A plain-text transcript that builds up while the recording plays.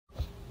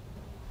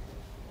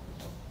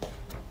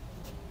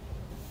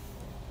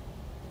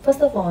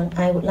First of all,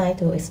 I would like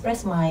to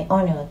express my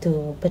honor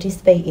to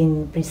participate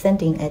in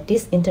presenting at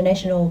this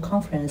international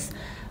conference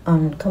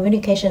on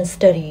communication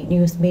study,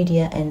 news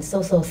media, and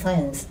social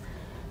science.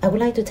 I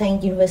would like to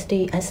thank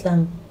University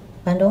Islam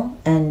Bandung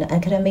and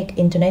Academic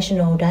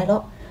International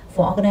Dialogue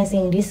for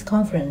organizing this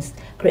conference,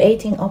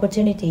 creating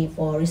opportunity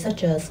for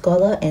researchers,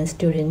 scholars, and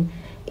students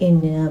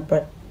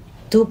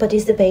to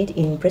participate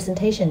in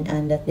presentation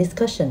and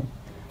discussion.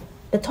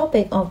 The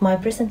topic of my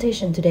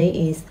presentation today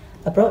is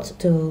approach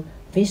to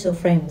visual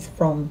frames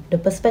from the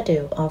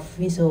perspective of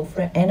visual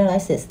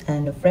analysis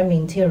and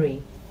framing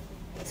theory.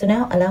 So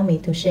now allow me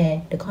to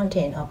share the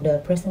content of the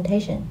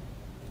presentation.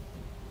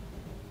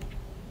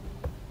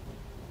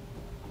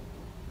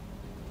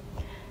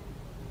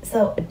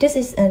 So this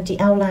is the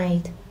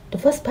outline. The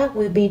first part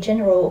will be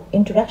general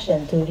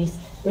introduction to this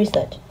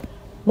research.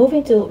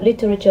 Moving to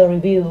literature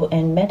review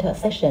and meta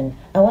section,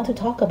 I want to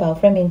talk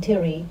about framing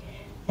theory,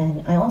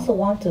 and I also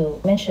want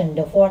to mention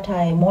the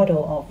four-type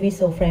model of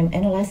visual frame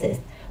analysis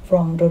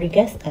from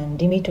Rodriguez and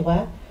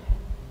Dimitrova.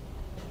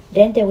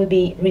 Then there will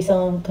be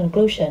reason,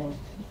 conclusion,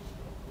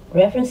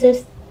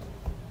 references.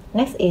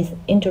 Next is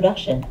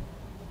introduction.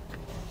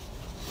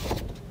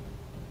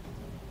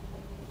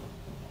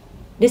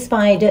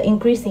 Despite the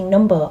increasing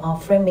number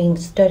of framing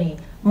studies,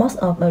 most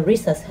of the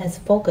research has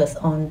focused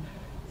on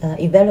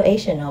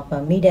evaluation of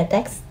media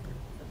text,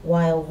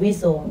 while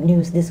visual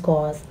news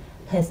discourse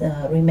has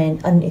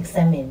remained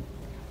unexamined.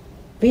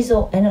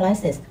 Visual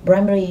analysis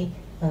primarily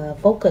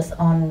focus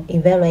on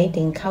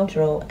evaluating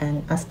cultural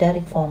and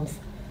aesthetic forms,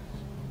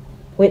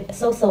 with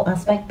social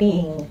aspect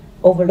being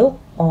overlooked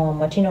or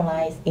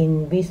marginalized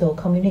in visual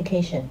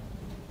communication.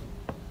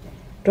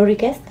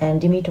 Rodriguez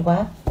and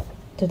Dimitrova,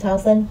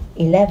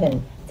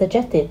 2011,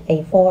 suggested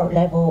a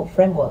four-level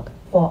framework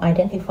for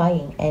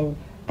identifying and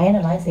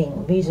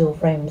analyzing visual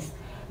frames.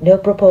 The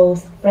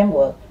proposed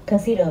framework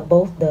considers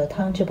both the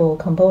tangible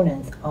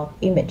components of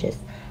images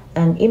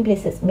and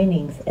implicit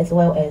meanings, as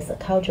well as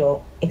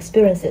cultural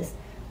experiences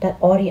that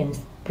audience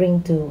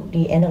bring to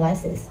the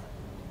analysis.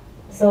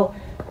 So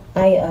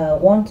I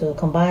want to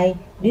combine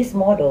this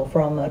model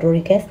from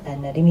Rodriguez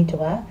and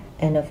Dimitrova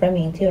and the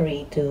framing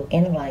theory to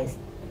analyze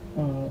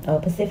a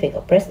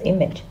specific press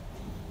image.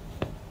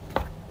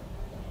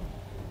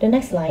 The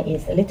next slide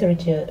is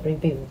literature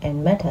review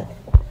and method.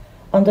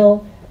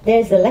 Although there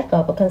is a lack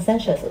of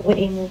consensus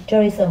within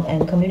journalism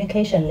and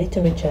communication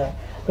literature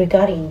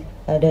regarding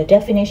the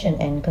definition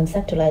and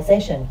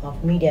conceptualization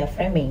of media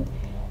framing,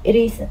 it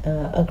is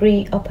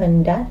agreed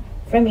upon that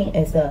framing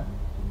is a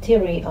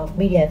theory of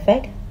media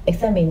effect,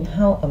 examine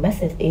how a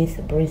message is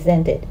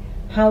presented,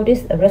 how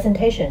this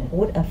representation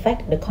would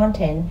affect the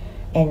content,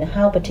 and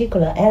how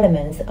particular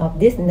elements of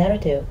this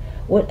narrative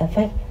would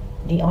affect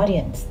the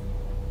audience.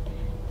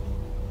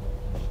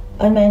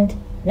 Ullmann,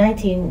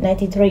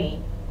 1993,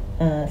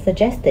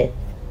 suggested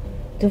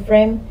to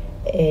frame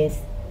is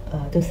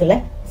to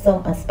select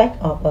some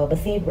aspect of a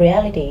perceived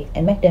reality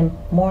and make them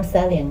more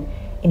salient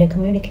in a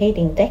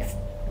communicating text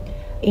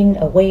in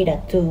a way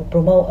that to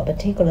promote a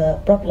particular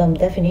problem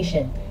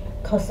definition,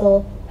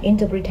 causal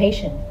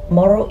interpretation,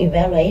 moral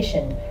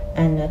evaluation,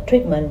 and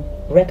treatment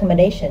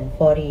recommendation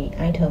for the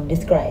item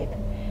described.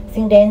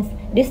 Since then,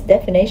 this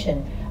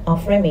definition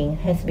of framing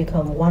has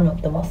become one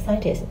of the most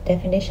cited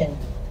definitions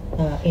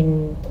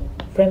in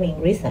framing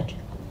research.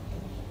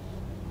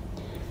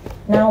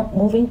 Now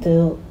moving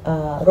to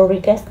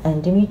Rodriguez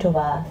and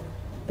Dimitrova's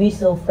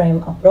visual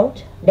frame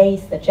approach, they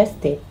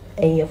suggested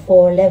a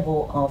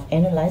four-level of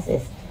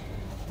analysis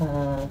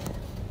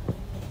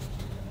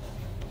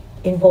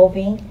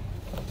involving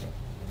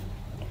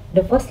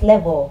the first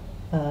level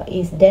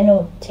is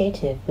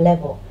denotative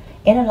level.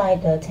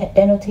 Analyze the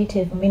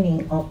denotative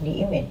meaning of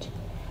the image.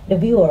 The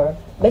viewer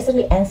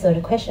basically answers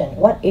the question,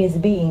 what is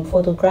being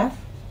photographed?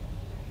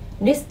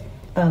 This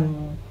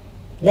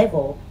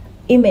level,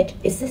 image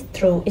exists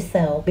through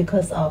itself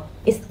because of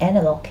its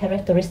analog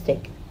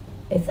characteristic.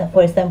 It's,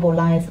 for example,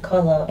 lines,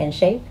 color, and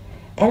shape.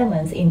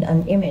 Elements in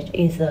an image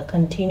is a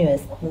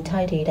continuous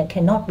entity that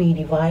cannot be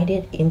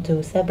divided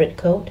into separate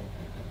code.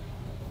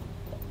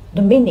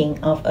 The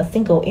meaning of a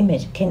single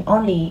image can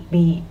only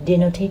be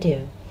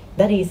denotative,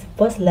 that is,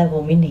 first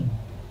level meaning.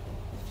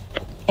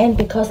 And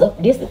because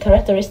of this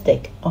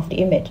characteristic of the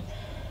image,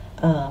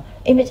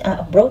 images are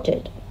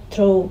approached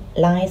through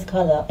lines,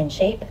 color, and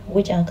shape,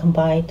 which are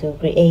combined to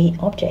create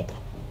objects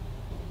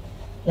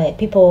like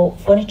people,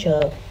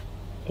 furniture,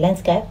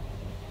 landscape.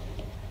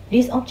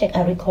 These objects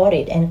are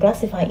recorded and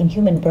classified in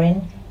human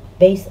brain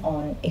based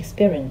on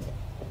experience.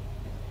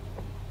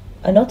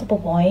 A notable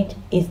point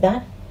is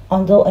that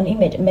although an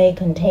image may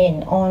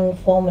contain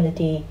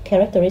on-formality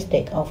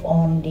characteristic of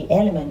all the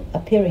elements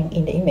appearing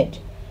in the image,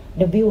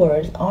 the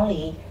viewers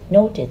only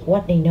notice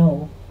what they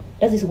know.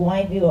 That is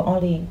why viewers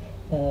only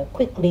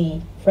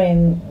quickly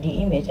frame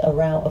the image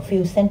around a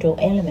few central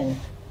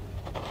elements.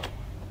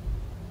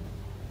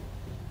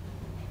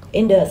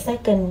 In the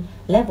second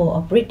level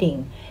of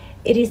reading,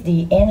 it is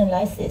the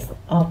analysis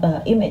of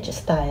image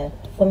style.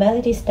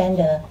 Formality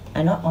standards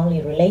are not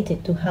only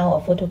related to how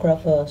a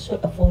photographer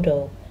shoots a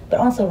photo, but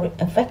also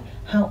affect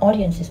how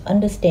audiences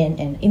understand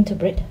and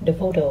interpret the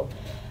photo.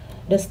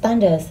 The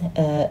standards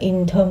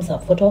in terms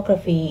of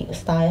photography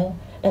style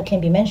that can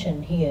be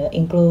mentioned here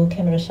include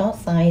camera shot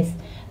size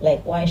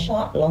like wide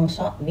shot, long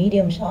shot,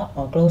 medium shot,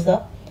 or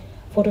close-up,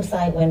 photo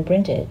size when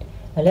printed,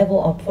 a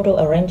level of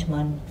photo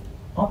arrangement,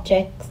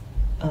 objects,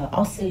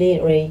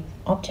 auxiliary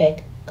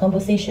object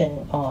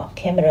composition or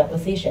camera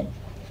position,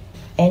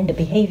 and the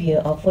behavior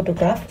of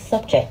photographed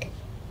subject.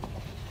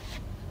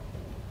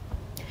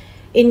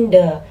 In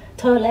the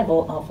third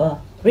level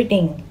of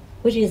reading,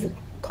 which is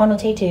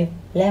connotative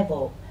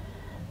level,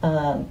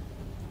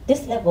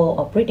 this level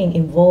of reading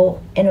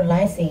involves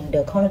analyzing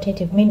the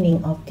connotative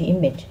meaning of the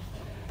image.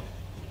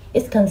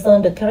 It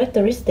concerns the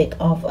characteristic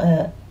of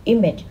an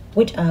image,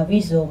 which are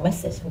visual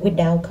messages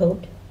without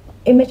code.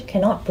 Image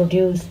cannot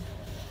produce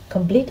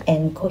complete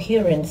and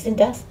coherent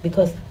syntax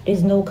because there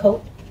is no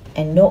code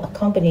and no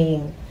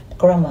accompanying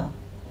grammar.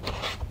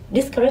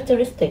 This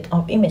characteristic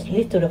of image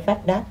leads to the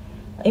fact that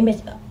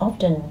image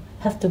often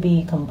have to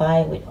be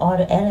combined with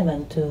other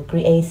elements to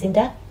create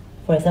syntax.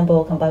 For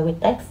example, combined with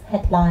text,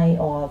 headline,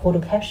 or photo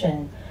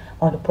caption,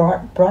 or the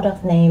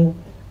product name.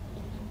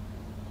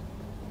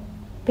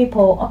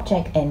 People,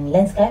 object, and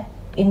landscape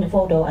in the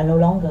photo are no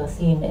longer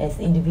seen as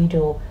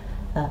individual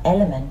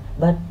elements,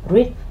 but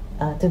read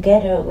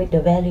together with the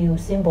value,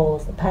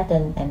 symbols,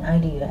 pattern, and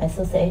idea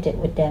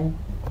associated with them.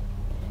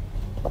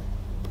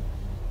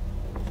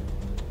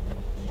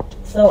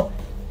 So,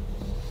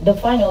 the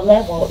final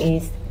level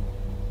is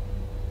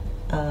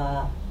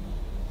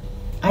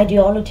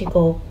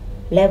ideological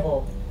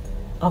level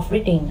of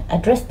reading.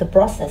 Address the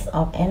process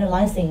of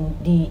analyzing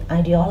the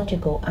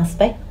ideological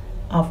aspect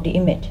of the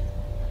image.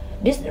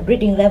 This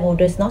reading level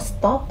does not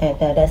stop at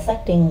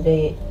dissecting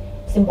the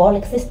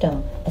symbolic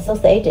system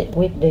associated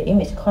with the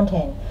image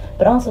content,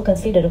 but also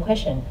consider the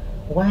question,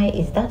 why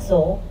is that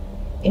so?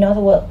 In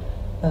other words,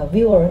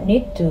 viewer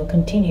need to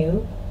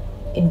continue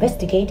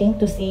investigating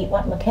to see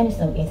what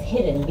mechanism is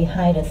hidden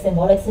behind the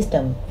symbolic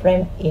system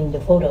framed in the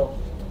photo.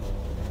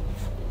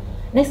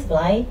 Next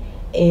slide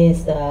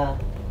is the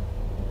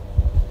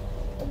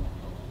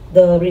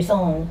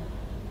result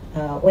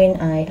when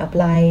I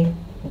apply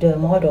the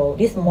model,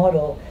 this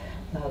model,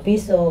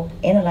 visual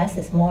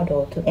analysis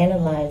model, to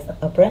analyze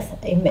a breast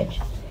image.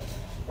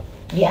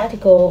 The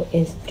article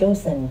is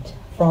chosen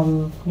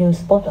from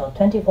news portal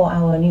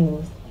 24-hour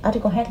news.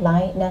 Article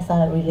headline: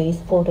 NASA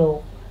released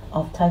photo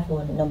of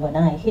typhoon number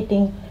 9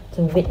 hitting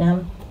to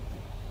Vietnam.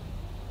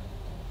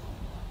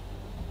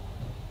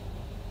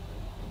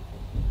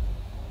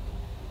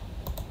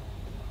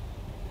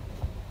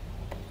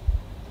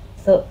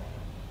 So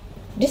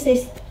this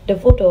is the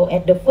photo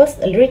at the first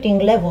reading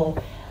level.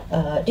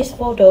 This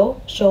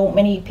photo shows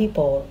many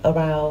people,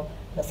 around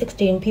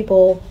 16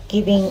 people,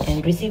 giving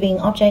and receiving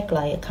objects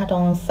like a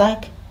carton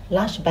sack,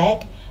 large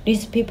bag.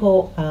 These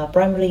people are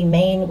primarily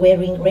men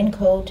wearing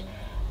raincoat.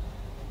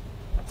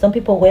 Some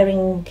people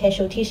wearing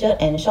casual t-shirt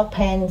and short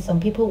pants. Some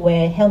people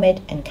wear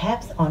helmet and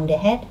caps on their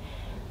head.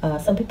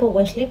 Some people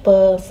wear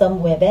slippers.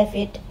 Some wear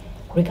barefoot.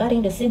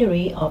 Regarding the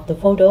scenery of the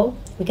photo,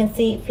 we can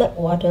see flood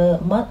water,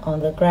 mud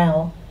on the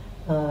ground.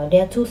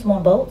 There are two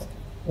small boats,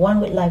 one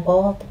with light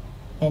bulb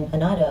and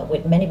another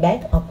with many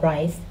bags of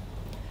rice.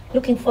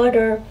 Looking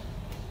further,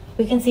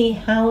 we can see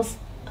house,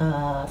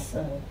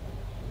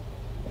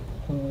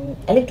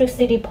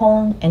 electricity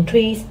pole and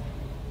trees,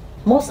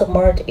 most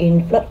submerged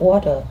in flood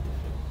water.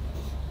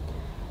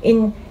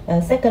 In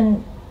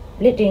second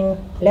reading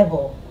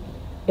level,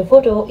 the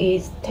photo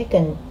is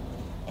taken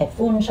at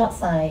full shot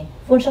size.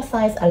 Full shot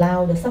size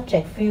allows the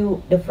subject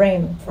view the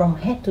frame from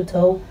head to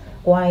toe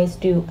while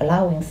still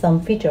allowing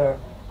some feature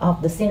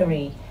of the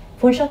scenery.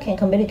 Full shot can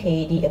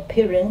communicate the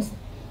appearance,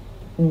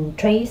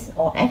 trace,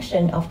 or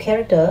action of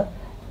character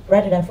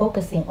rather than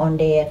focusing on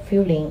their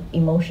feeling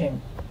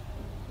emotion.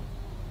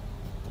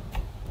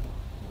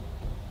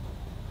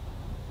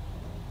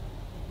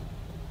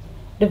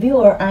 The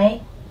viewer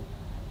eye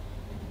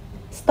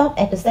stop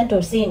at the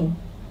central scene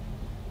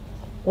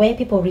where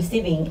people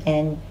receiving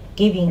and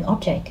giving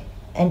object,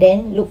 and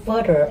then look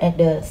further at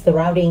the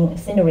surrounding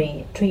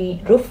scenery,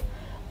 tree, roof,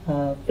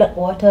 flood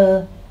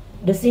water.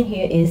 The scene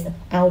here is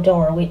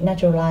outdoor with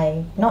natural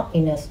light, not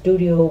in a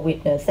studio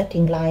with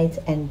setting lights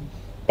and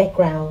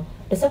background.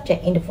 The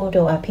subject in the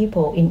photo are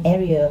people in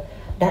area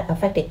that are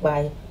affected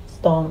by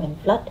storm and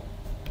flood.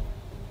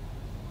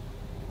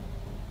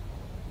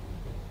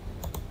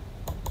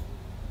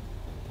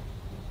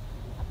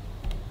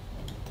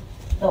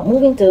 So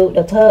moving to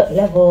the third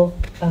level,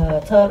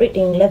 third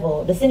reading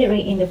level, the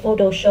scenery in the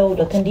photo show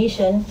the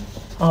condition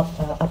of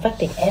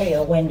affected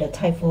area when the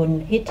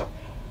typhoon hit.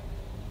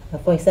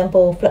 For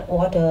example, flood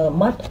water,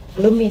 mud,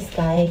 gloomy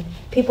sky.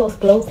 People's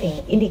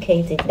clothing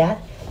indicated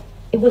that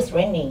it was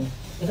raining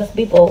because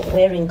people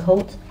wearing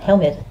coats,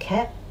 helmet,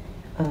 cap,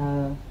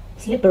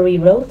 slippery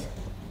road,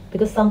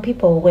 because some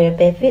people wear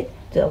barefoot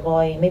to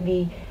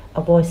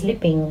avoid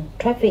slipping.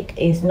 Traffic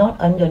is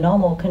not under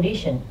normal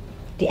condition.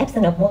 The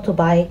absence of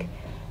motorbike,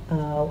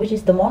 which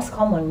is the most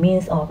common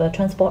means of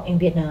transport in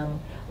Vietnam,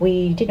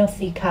 we did not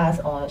see cars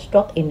or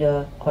truck in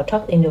the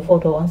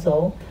photo.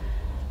 Also,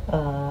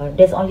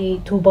 there's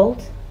only two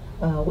boats,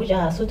 which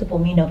are suitable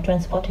means of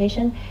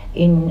transportation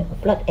in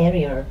flood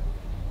area.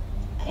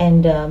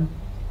 And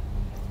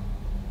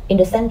in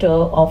the center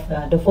of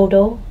the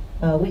photo,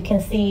 we can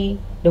see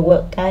the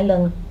word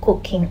Cailan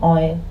cooking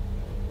oil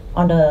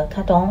on the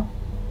carton,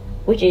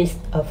 which is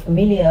a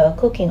familiar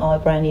cooking oil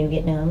brand in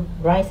Vietnam.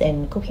 Rice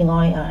and cooking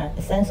oil are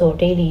essential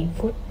daily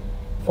food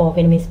for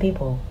Vietnamese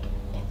people,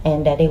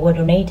 and they were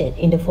donated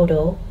in the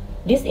photo.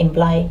 This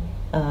implies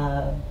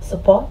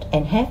support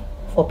and help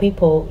for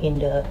people in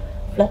the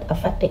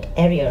flood-affected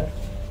area.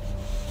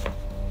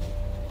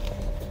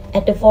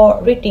 At the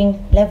for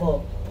reading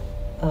level,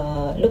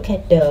 look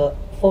at the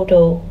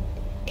photo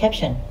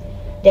caption.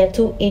 There are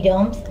two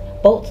idioms.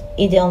 Both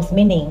idioms'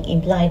 meaning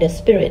imply the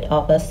spirit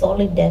of a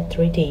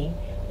solidarity,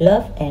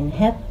 love and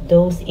help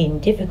those in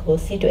difficult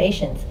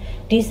situations.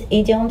 These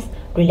idioms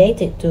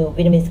related to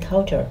Vietnamese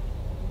culture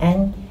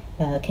and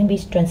can be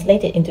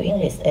translated into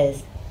English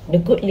as the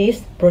good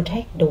leaves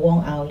protect the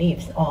worn out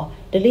leaves, or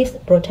the leaves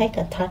protect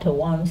a tattered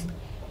ones.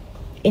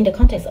 In the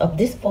context of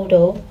this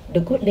photo,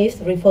 the good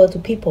leaves refer to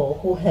people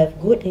who have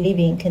good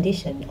living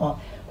conditions or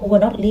who were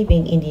not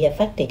living in the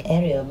affected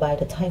area by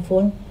the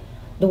typhoon.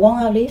 The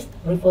worn out leaves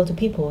refer to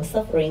people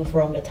suffering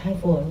from the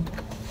typhoon.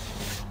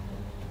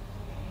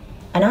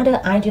 Another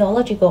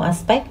ideological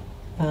aspect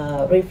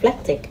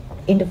reflected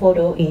in the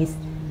photo is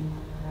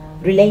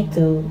related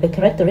to the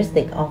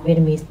characteristic of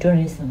Vietnamese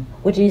journalism,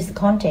 which is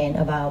content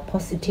about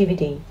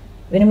positivity.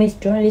 Vietnamese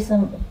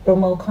journalism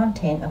promotes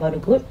content about the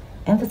good,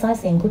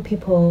 emphasizing good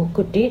people,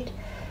 good deed.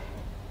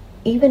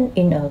 Even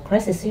in a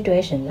crisis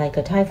situation like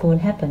a typhoon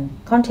happened,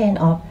 content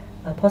of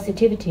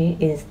positivity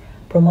is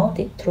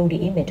promoted through the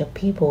image of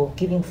people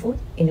giving food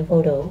in the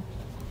photo.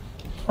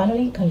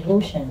 Finally,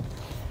 conclusion.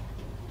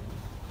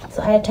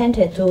 So I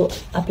attempted to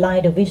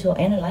apply the visual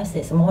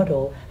analysis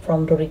model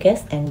from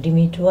Rodriguez and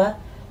Dimitrova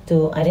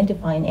to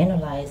identify and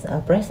analyze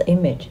a breast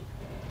image.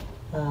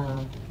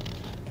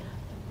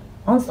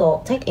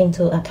 Also take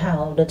into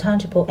account the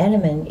tangible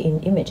element in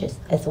images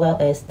as well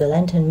as the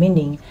latent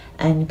meaning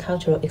and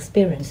cultural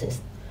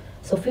experiences.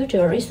 So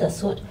future research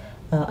should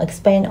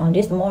expand on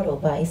this model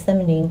by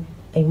examining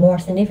a more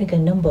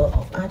significant number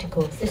of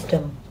articles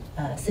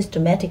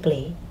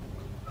systematically.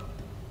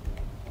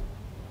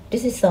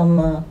 This is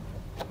some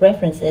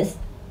references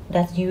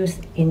that's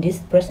used in this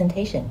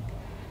presentation.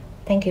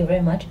 Thank you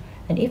very much.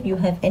 And if you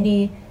have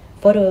any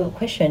further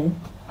question,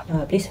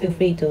 please feel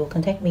free to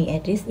contact me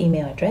at this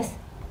email address.